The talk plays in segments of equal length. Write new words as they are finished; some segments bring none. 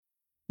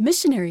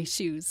Missionary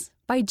Shoes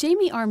by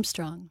Jamie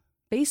Armstrong,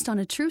 based on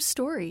a true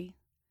story.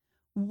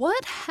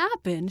 What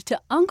happened to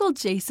Uncle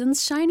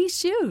Jason's shiny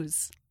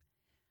shoes?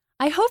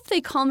 I hope they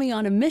call me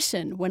on a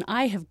mission when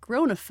I have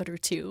grown a foot or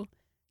two.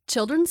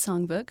 Children's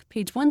Songbook,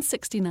 page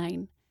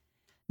 169.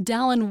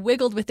 Dallin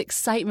wiggled with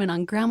excitement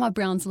on Grandma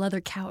Brown's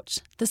leather couch.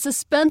 The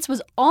suspense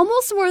was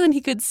almost more than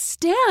he could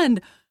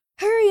stand.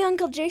 "Hurry,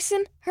 Uncle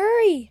Jason,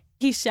 hurry!"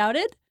 he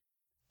shouted.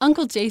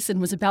 Uncle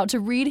Jason was about to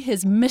read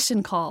his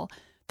mission call.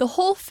 The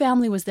whole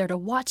family was there to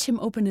watch him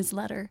open his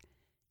letter.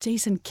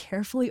 Jason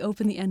carefully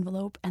opened the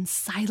envelope and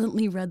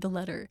silently read the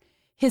letter.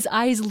 His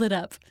eyes lit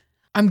up.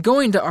 "I'm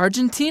going to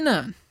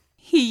Argentina,"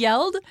 he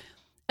yelled.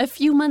 A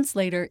few months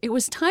later, it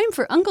was time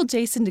for Uncle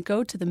Jason to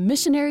go to the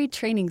Missionary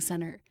Training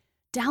Center.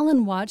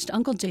 Dallin watched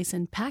Uncle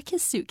Jason pack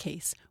his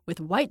suitcase with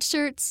white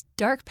shirts,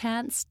 dark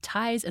pants,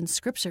 ties, and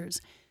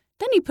scriptures.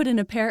 Then he put in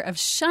a pair of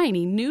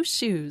shiny new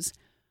shoes.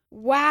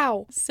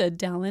 "Wow," said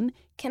Dallin.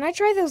 "Can I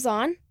try those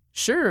on?"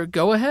 "Sure,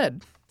 go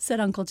ahead," said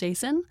Uncle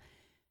Jason.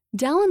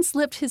 Dallin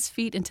slipped his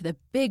feet into the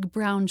big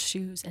brown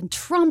shoes and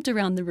tromped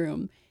around the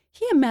room.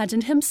 He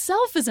imagined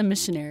himself as a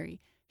missionary.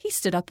 He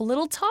stood up a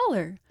little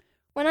taller.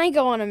 "When I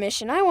go on a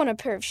mission, I want a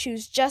pair of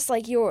shoes just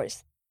like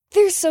yours.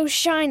 They're so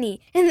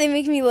shiny, and they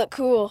make me look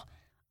cool."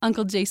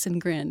 Uncle Jason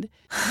grinned.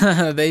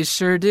 "They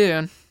sure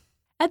do."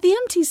 At the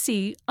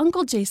MTC,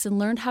 Uncle Jason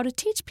learned how to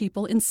teach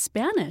people in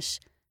Spanish.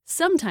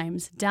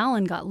 Sometimes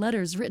Dallin got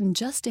letters written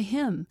just to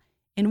him.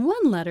 In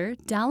one letter,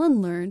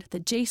 Dallin learned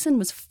that Jason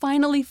was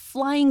finally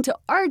flying to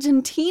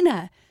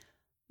Argentina.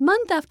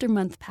 Month after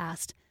month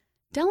passed.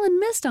 Dallin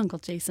missed Uncle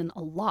Jason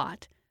a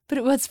lot, but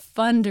it was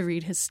fun to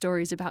read his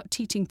stories about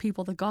teaching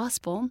people the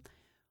gospel.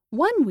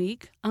 One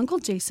week, Uncle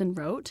Jason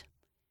wrote,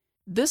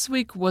 "This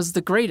week was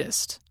the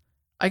greatest.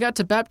 I got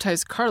to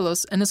baptize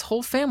Carlos and his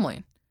whole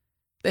family.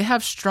 They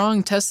have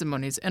strong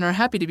testimonies and are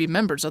happy to be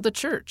members of the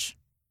church."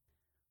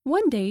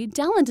 One day,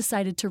 Dallin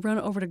decided to run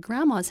over to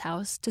Grandma's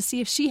house to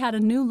see if she had a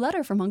new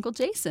letter from Uncle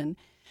Jason.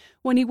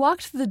 When he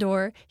walked through the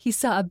door, he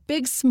saw a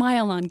big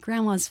smile on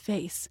Grandma's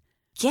face.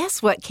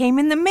 "Guess what came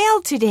in the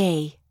mail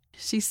today?"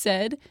 she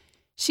said.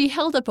 She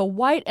held up a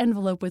white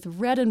envelope with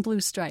red and blue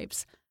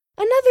stripes.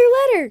 "Another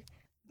letter!"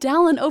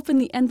 Dallin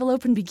opened the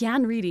envelope and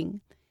began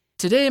reading.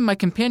 "Today, my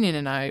companion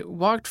and I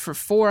walked for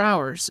 4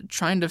 hours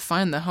trying to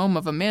find the home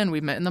of a man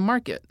we met in the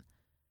market.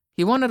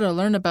 He wanted to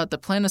learn about the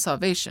plan of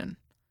salvation.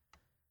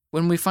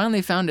 When we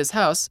finally found his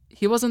house,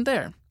 he wasn't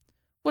there.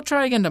 We'll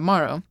try again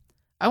tomorrow.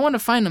 I want to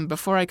find him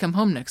before I come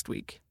home next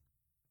week."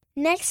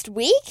 "Next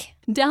week?"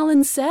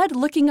 Dallin said,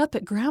 looking up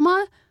at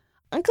Grandma.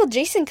 "Uncle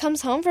Jason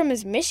comes home from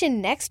his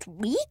mission next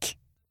week?"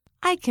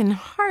 "I can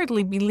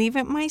hardly believe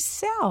it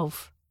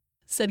myself,"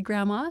 said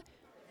Grandma.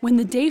 When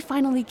the day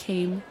finally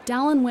came,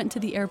 Dallin went to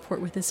the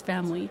airport with his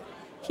family.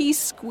 He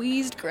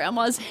squeezed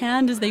Grandma's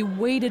hand as they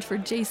waited for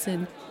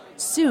Jason.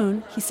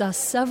 Soon, he saw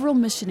several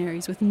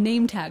missionaries with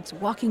name tags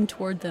walking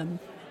toward them.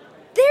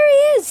 "There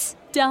he is!"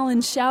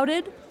 Dallin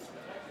shouted.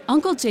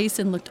 Uncle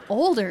Jason looked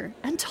older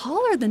and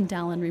taller than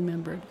Dallin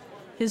remembered.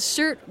 His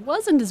shirt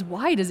wasn't as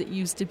wide as it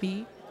used to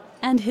be,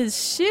 and his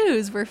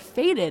shoes were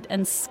faded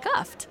and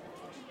scuffed.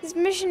 "His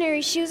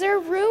missionary shoes are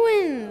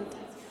ruined,"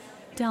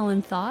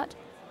 Dallin thought.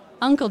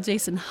 Uncle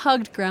Jason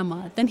hugged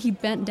Grandma, then he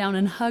bent down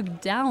and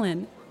hugged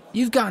Dallin.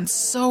 "You've gotten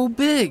so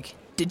big.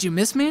 Did you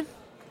miss me?"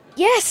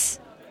 "Yes!"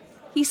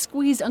 He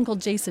squeezed Uncle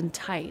Jason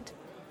tight.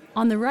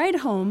 On the ride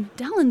home,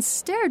 Dallin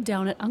stared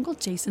down at Uncle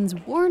Jason's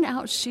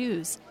worn-out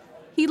shoes.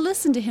 He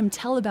listened to him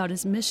tell about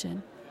his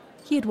mission.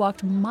 He had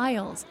walked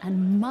miles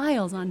and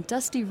miles on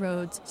dusty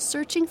roads,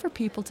 searching for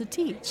people to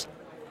teach.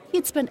 He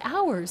had spent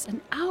hours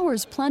and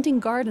hours planting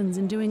gardens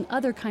and doing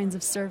other kinds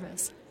of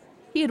service.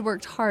 He had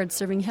worked hard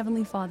serving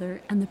Heavenly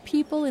Father and the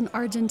people in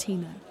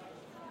Argentina.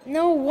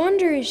 "No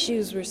wonder his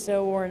shoes were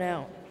so worn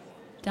out,"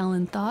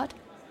 Dallin thought.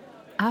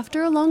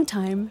 After a long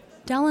time,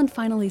 Dallin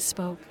finally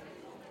spoke.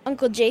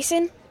 "Uncle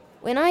Jason,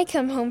 when I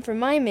come home from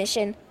my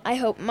mission, I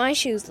hope my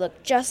shoes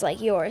look just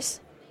like yours."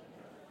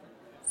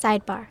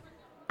 Sidebar.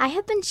 I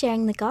have been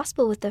sharing the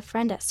gospel with a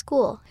friend at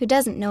school who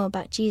doesn't know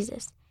about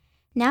Jesus.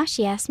 Now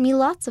she asks me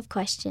lots of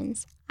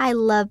questions. I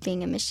love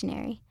being a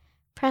missionary.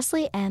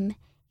 Presley M.,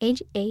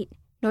 age 8,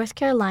 North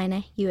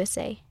Carolina,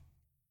 USA.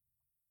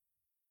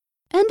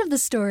 End of the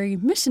story,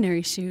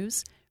 Missionary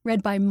Shoes,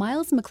 read by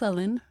Miles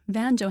McClellan,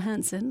 Van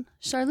Johansson,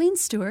 Charlene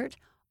Stewart,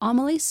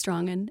 Amelie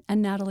Strongen,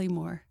 and Natalie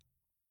Moore.